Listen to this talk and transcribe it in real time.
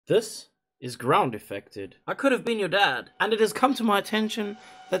This is Groundeffected. I could have been your dad, and it has come to my attention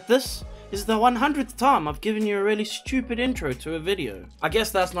that this is the 100th time I've given you a really stupid intro to a video. I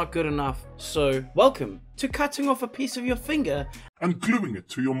guess that's not good enough, so welcome to cutting off a piece of your finger and gluing it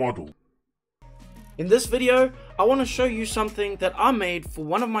to your model. In this video, I want to show you something that I made for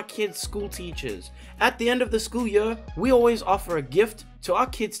one of my kids' school teachers. At the end of the school year, we always offer a gift to our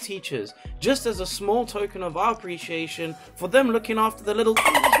kids' teachers, just as a small token of our appreciation for them looking after the little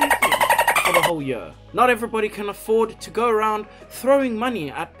for the whole year. Not everybody can afford to go around throwing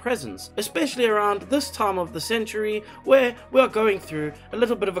money at presents, especially around this time of the century where we are going through a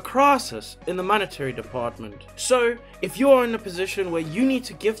little bit of a crisis in the monetary department. So if you are in a position where you need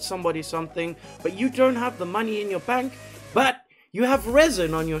to gift somebody something but you don't have the money in your bank, but you have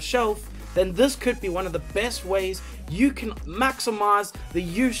resin on your shelf, then this could be one of the best ways you can maximize the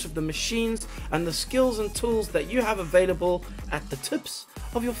use of the machines and the skills and tools that you have available at the tips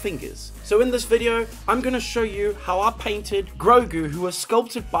of your fingers. So in this video, I'm going to show you how I painted Grogu, who was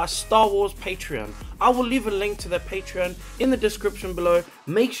sculpted by Star Wars Patreon. I will leave a link to their Patreon in the description below.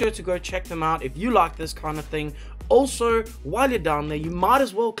 Make sure to go check them out if you like this kind of thing. Also, while you're down there, you might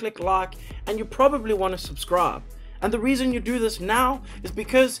as well click like, and you probably want to subscribe. And the reason you do this now is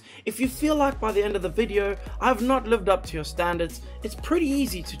because if you feel like by the end of the video I have not lived up to your standards, it's pretty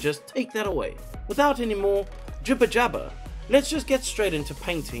easy to just take that away. Without any more jibber jabber, let's just get straight into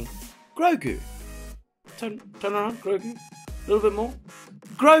painting Grogu. Turn around, Grogu. A little bit more.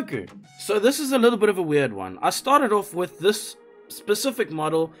 Grogu. So this is a little bit of a weird one. I started off with this specific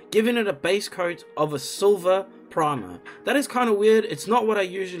model, giving it a base coat of a silver primer. That is kind of weird. It's not what I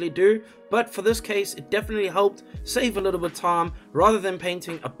usually do, but for this case it definitely helped save a little bit of time rather than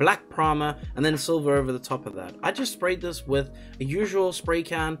painting a black primer and then silver over the top of that. I just sprayed this with a usual spray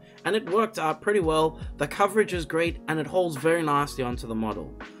can and it worked out pretty well. The coverage is great and it holds very nicely onto the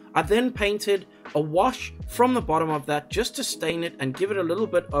model. I then painted a wash from the bottom of that just to stain it and give it a little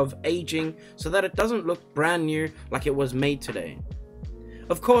bit of aging so that it doesn't look brand new like it was made today.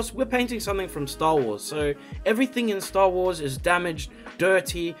 Of course, we're painting something from Star Wars, so everything in Star Wars is damaged,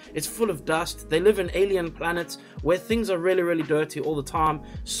 dirty, it's full of dust. They live in alien planets where things are really dirty all the time,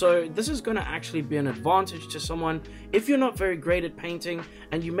 so this is going to actually be an advantage to someone. If you're not very great at painting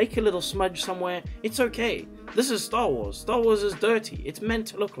and you make a little smudge somewhere, it's okay. This is Star Wars. Star Wars is dirty. It's meant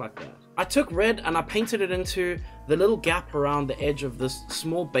to look like that. I took red and I painted it into the little gap around the edge of this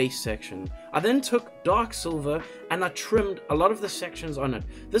small base section. I then took dark silver and I trimmed a lot of the sections on it.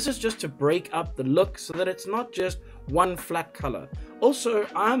 This is just to break up the look so that it's not just one flat color. Also,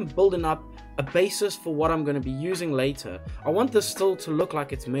 I'm building up a basis for what I'm going to be using later. I want this still to look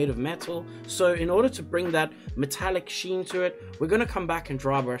like it's made of metal, so in order to bring that metallic sheen to it, we're going to come back and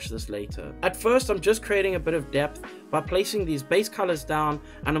dry brush this later. At first, I'm just creating a bit of depth by placing these base colors down,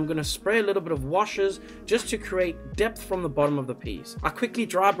 and I'm going to spray a little bit of washes just to create depth from the bottom of the piece. I quickly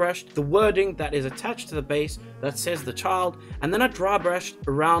dry brushed the wording that is attached to the base that says the child, and then I dry brushed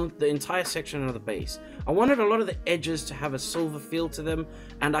around the entire section of the base. I wanted a lot of the edges to have a silver feel to them,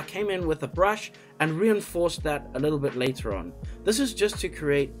 and I came in with a brush and reinforced that a little bit later on. This is just to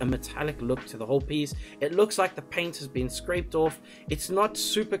create a metallic look to the whole piece. It looks like the paint has been scraped off. It's not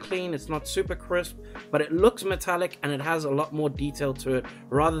super clean, it's not super crisp, but it looks metallic and it has a lot more detail to it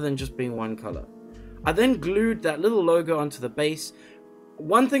rather than just being one color. I then glued that little logo onto the base.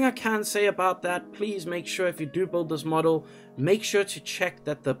 One thing I can say about that, please make sure if you do build this model, make sure to check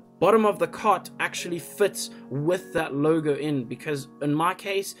that the bottom of the cot actually fits with that logo in, because in my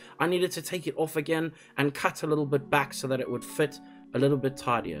case, I needed to take it off again and cut a little bit back so that it would fit a little bit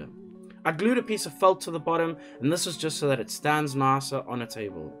tidier. I glued a piece of felt to the bottom, and this is just so that it stands nicer on a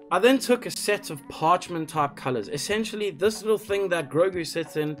table. I then took a set of parchment type colors. Essentially, this little thing that Grogu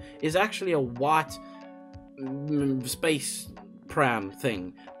sits in is actually a white space pram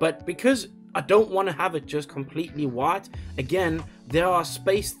thing, but because I don't want to have it just completely white, again, there are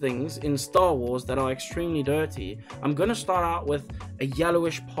space things in Star Wars that are extremely dirty. I'm going to start out with a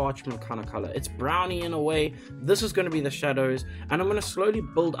yellowish parchment kind of color. It's browny in a way. This is going to be the shadows, and I'm going to slowly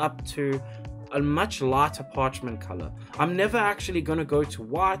build up to a much lighter parchment color. I'm never actually going to go to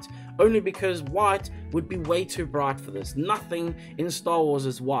white, only because white would be way too bright for this. Nothing in Star Wars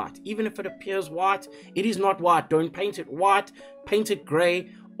is white. Even if it appears white, it is not white. Don't paint it white, paint it gray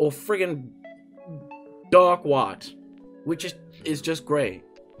or friggin' dark white, which is just gray.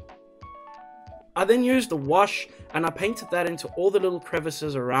 I then used a wash and I painted that into all the little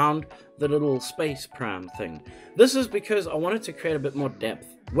crevices around the little space pram thing. This is because I wanted to create a bit more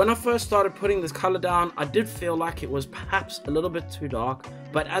depth. When I first started putting this color down, I did feel like it was perhaps a little bit too dark,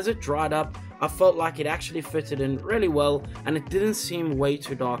 but as it dried up, I felt like it actually fitted in really well and it didn't seem way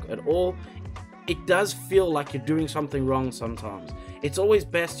too dark at all. It does feel like you're doing something wrong sometimes. It's always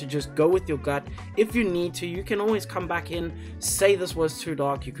best to just go with your gut. If you need to, you can always come back in, say this was too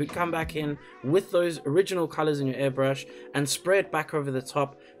dark. You could come back in with those original colors in your airbrush and spray it back over the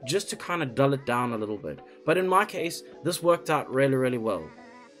top just to kind of dull it down a little bit. But in my case, this worked out really, really well.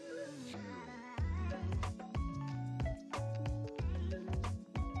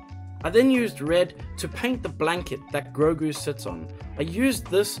 I then used red to paint the blanket that Grogu sits on. I used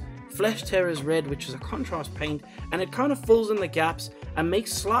this Flesh Terrors Red, which is a contrast paint, and it kind of fills in the gaps and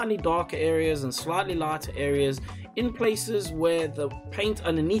makes slightly darker areas and slightly lighter areas in places where the paint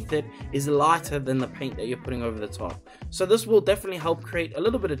underneath it is lighter than the paint that you're putting over the top. So this will definitely help create a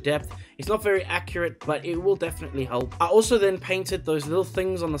little bit of depth. It's not very accurate, but it will definitely help. I also then painted those little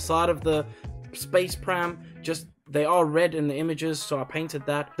things on the side of the space pram, they are red in the images, so I painted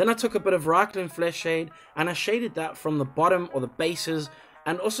that. Then I took a bit of Resin Flesh shade and I shaded that from the bottom or the bases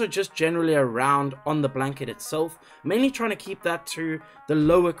and also just generally around on the blanket itself, mainly trying to keep that to the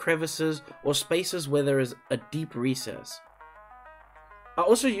lower crevices or spaces where there is a deep recess. I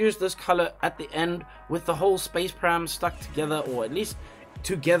also used this color at the end with the whole space pram stuck together, or at least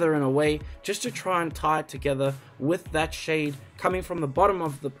together in a way, just to try and tie it together with that shade coming from the bottom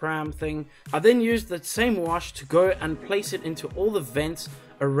of the pram thing. I then used that same wash to go and place it into all the vents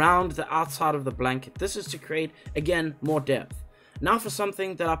around the outside of the blanket. This is to create, again, more depth. Now for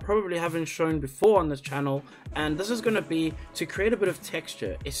something that I probably haven't shown before on this channel, and this is going to be to create a bit of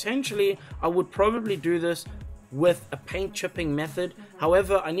texture. Essentially, I would probably do this with a paint chipping method.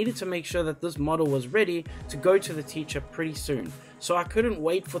 However, I needed to make sure that this model was ready to go to the teacher pretty soon. So I couldn't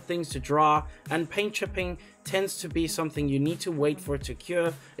wait for things to dry, and paint chipping tends to be something you need to wait for it to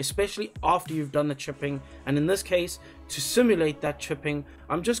cure, especially after you've done the chipping. And in this case, to simulate that chipping,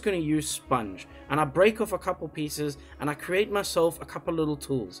 I'm just going to use sponge, and I break off a couple pieces and I create myself a couple little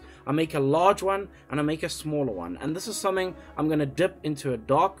tools. I make a large one and I make a smaller one, and this is something I'm going to dip into a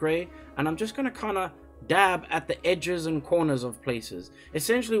dark gray, and I'm just going to kind of dab at the edges and corners of places,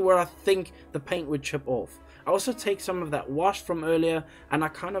 essentially where I think the paint would chip off. I also take some of that wash from earlier and I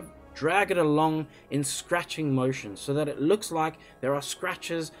kind of drag it along in scratching motion so that it looks like there are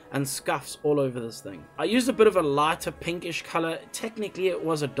scratches and scuffs all over this thing. I used a bit of a lighter pinkish color. Technically it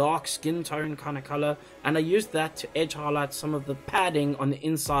was a dark skin tone kind of color, and I used that to edge highlight some of the padding on the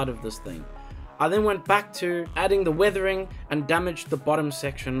inside of this thing. I then went back to adding the weathering and damaged the bottom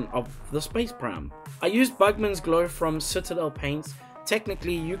section of the space pram. I used Bugman's Glow from Citadel Paints.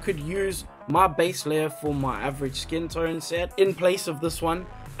 Technically you could use my base layer for my average skin tone set in place of this one,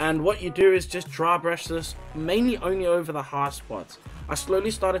 and what you do is just dry brush this mainly only over the high spots. I slowly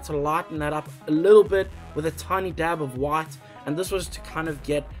started to lighten that up a little bit with a tiny dab of white, and this was to kind of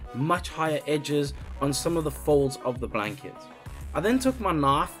get much higher edges on some of the folds of the blanket. I then took my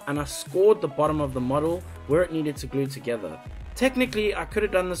knife and I scored the bottom of the model where it needed to glue together. Technically I could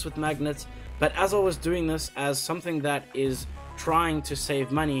have done this with magnets, but as I was doing this as something that is trying to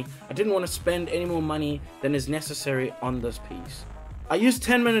save money, I didn't want to spend any more money than is necessary on this piece. I used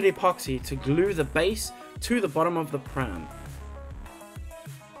 10-minute epoxy to glue the base to the bottom of the pram.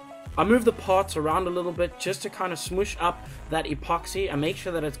 I moved the parts around a little bit just to kind of smoosh up that epoxy and make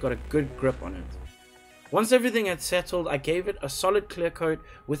sure that it's got a good grip on it. Once everything had settled, I gave it a solid clear coat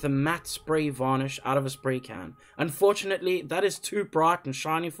with a matte spray varnish out of a spray can. Unfortunately, that is too bright and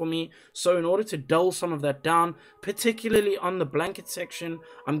shiny for me, so in order to dull some of that down, particularly on the blanket section,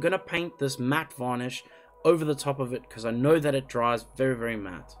 I'm going to paint this matte varnish over the top of it because I know that it dries very, very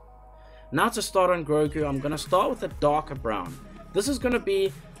matte. Now to start on Grogu, I'm going to start with a darker brown. This is going to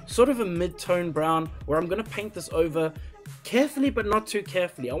be sort of a mid-tone brown where I'm going to paint this over carefully but not too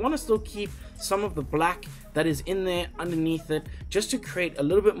carefully. I want to still keep some of the black that is in there underneath it just to create a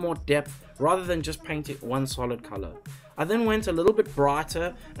little bit more depth rather than just paint it one solid color. I then went a little bit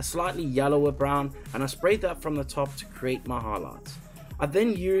brighter, a slightly yellower brown, and I sprayed that from the top to create my highlights. I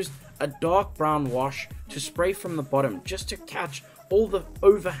then used a dark brown wash to spray from the bottom just to catch all the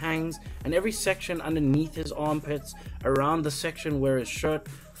overhangs and every section underneath his armpits, around the section where his shirt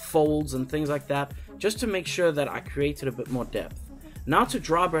folds and things like that, just to make sure that I created a bit more depth. Now to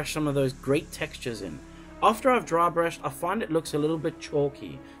dry brush some of those great textures in. After I've dry brushed, I find it looks a little bit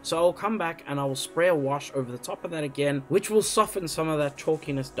chalky, so I'll come back and I will spray a wash over the top of that again, which will soften some of that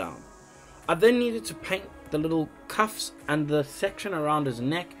chalkiness down. I then needed to paint the little cuffs and the section around his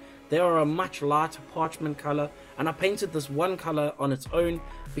neck They are a much lighter parchment color, and I painted this one color on its own.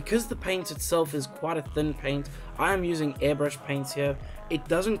 Because the paint itself is quite a thin paint, I am using airbrush paints here. It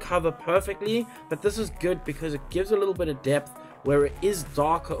doesn't cover perfectly, but this is good because it gives a little bit of depth where it is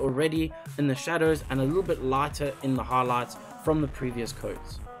darker already in the shadows and a little bit lighter in the highlights from the previous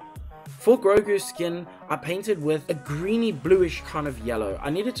coats. For Grogu's skin, I painted with a greeny bluish kind of yellow. I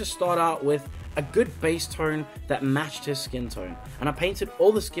needed to start out with a good base tone that matched his skin tone, and I painted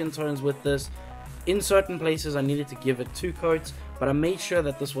all the skin tones with this. In certain places I needed to give it 2 coats, but I made sure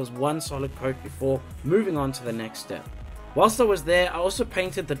that this was one solid coat before moving on to the next step. Whilst I was there, I also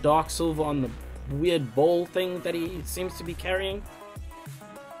painted the dark silver on the weird ball thing that he seems to be carrying.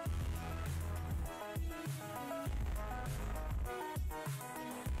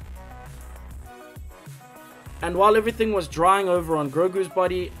 And while everything was drying over on Grogu's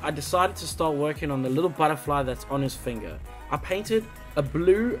body, I decided to start working on the little butterfly that's on his finger. I painted a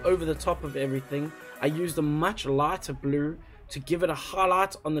blue over the top of everything. I used a much lighter blue to give it a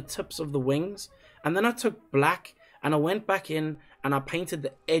highlight on the tips of the wings. And then I took black and I went back in and I painted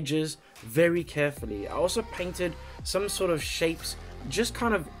the edges very carefully. I also painted some sort of shapes, just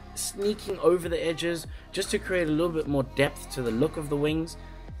kind of sneaking over the edges, just to create a little bit more depth to the look of the wings.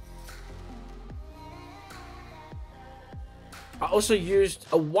 I also used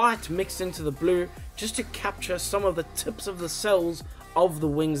a white mixed into the blue just to capture some of the tips of the cells of the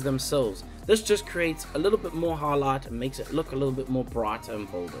wings themselves. This just creates a little bit more highlight and makes it look a little bit more brighter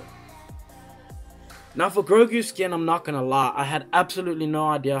and bolder. Now for Grogu's skin, I'm not gonna lie, I had absolutely no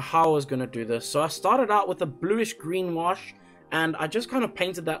idea how I was gonna do this. So I started out with a bluish green wash and I just kind of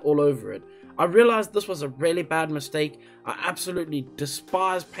painted that all over it. I realized this was a really bad mistake. I absolutely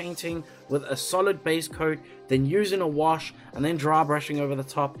despise painting with a solid base coat, then using a wash and then dry brushing over the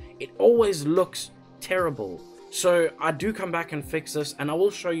top. It always looks terrible. So I do come back and fix this, and I will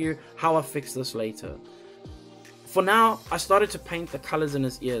show you how I fix this later. For now, I started to paint the colors in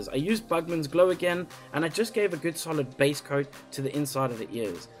his ears. I used Bugman's Glow again, and I just gave a good solid base coat to the inside of the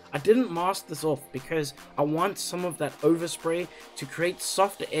ears. I didn't mask this off because I want some of that overspray to create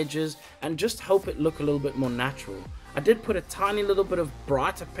softer edges and just help it look a little bit more natural. I did put a tiny little bit of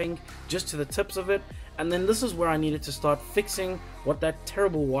brighter pink just to the tips of it, and then this is where I needed to start fixing what that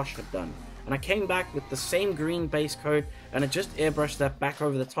terrible wash had done. And I came back with the same green base coat and I just airbrushed that back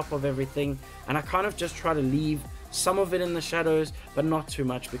over the top of everything, and I kind of just try to leave some of it in the shadows but not too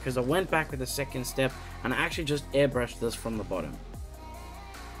much, because I went back with a second step and I actually just airbrushed this from the bottom.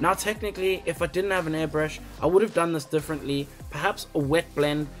 Now technically, if I didn't have an airbrush, I would have done this differently, perhaps a wet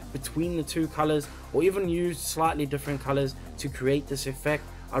blend between the two colors, or even used slightly different colors to create this effect.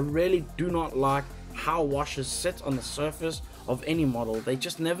 I really do not like how washes sit on the surface of any model. They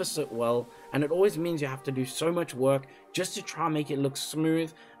just never sit well, and it always means you have to do so much work just to try and make it look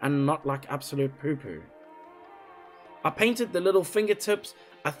smooth and not like absolute poo-poo. I painted the little fingertips.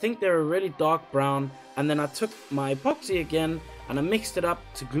 I think they're a really dark brown, and then I took my epoxy again and I mixed it up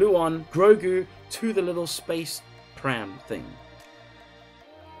to glue on Grogu to the little space pram thing.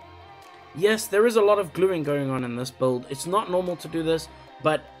 Yes, there is a lot of gluing going on in this build. It's not normal to do this,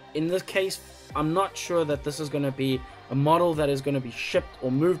 but in this case, I'm not sure that this is going to be a model that is going to be shipped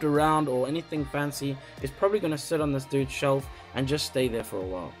or moved around or anything fancy. It's probably going to sit on this dude's shelf and just stay there for a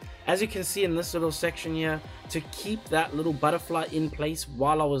while. As you can see in this little section here, to keep that little butterfly in place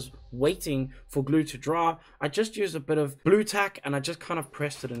while I was waiting for glue to dry, I just used a bit of blue tack and I just kind of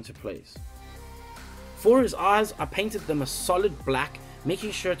pressed it into place. For his eyes, I painted them a solid black,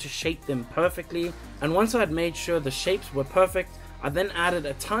 making sure to shape them perfectly, and once I had made sure the shapes were perfect, I then added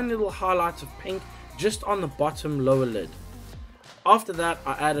a tiny little highlight of pink just on the bottom lower lid. After that,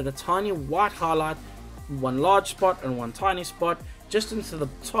 I added a tiny white highlight, one large spot and one tiny spot, just into the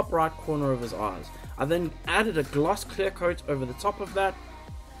top right corner of his eyes. I then added a gloss clear coat over the top of that,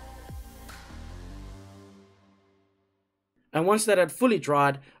 and once that had fully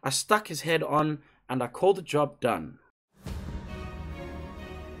dried, I stuck his head on and I called the job done.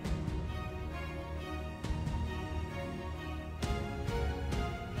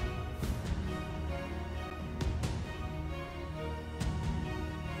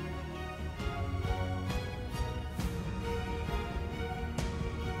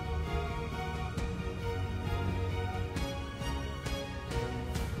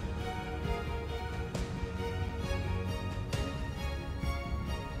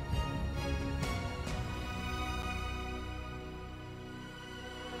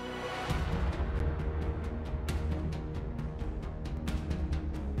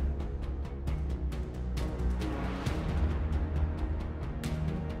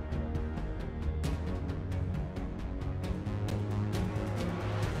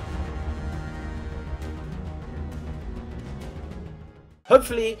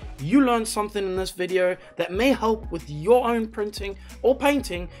 Hopefully you learned something in this video that may help with your own printing or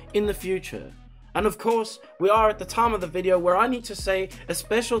painting in the future. And of course, we are at the time of the video where I need to say a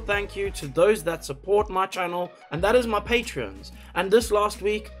special thank you to those that support my channel, and that is my Patreons. And this last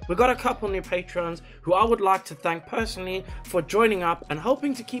week, we got a couple new Patreons who I would like to thank personally for joining up and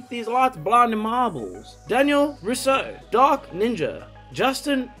helping to keep these lights blinding marbles. Daniel Rousseau, Dark Ninja,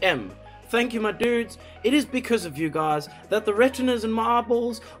 Justin M. Thank you, my dudes. It is because of you guys that the retinas and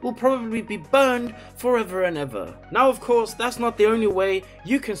marbles will probably be burned forever and ever. Now, of course, that's not the only way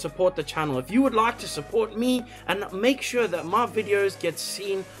you can support the channel. If you would like to support me and make sure that my videos get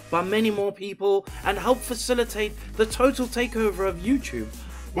seen by many more people and help facilitate the total takeover of YouTube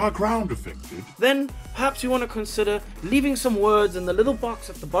by Groundeffected, then perhaps you want to consider leaving some words in the little box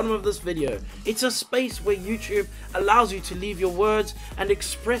at the bottom of this video. It's a space where YouTube allows you to leave your words and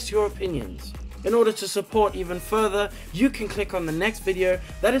express your opinions. In order to support even further, you can click on the next video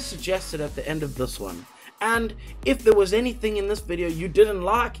that is suggested at the end of this one. And if there was anything in this video you didn't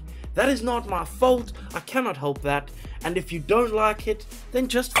like, that is not my fault, I cannot help that. And if you don't like it, then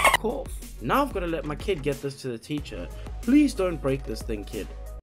just fuck off. Now I've got to let my kid get this to the teacher. Please don't break this thing, kid.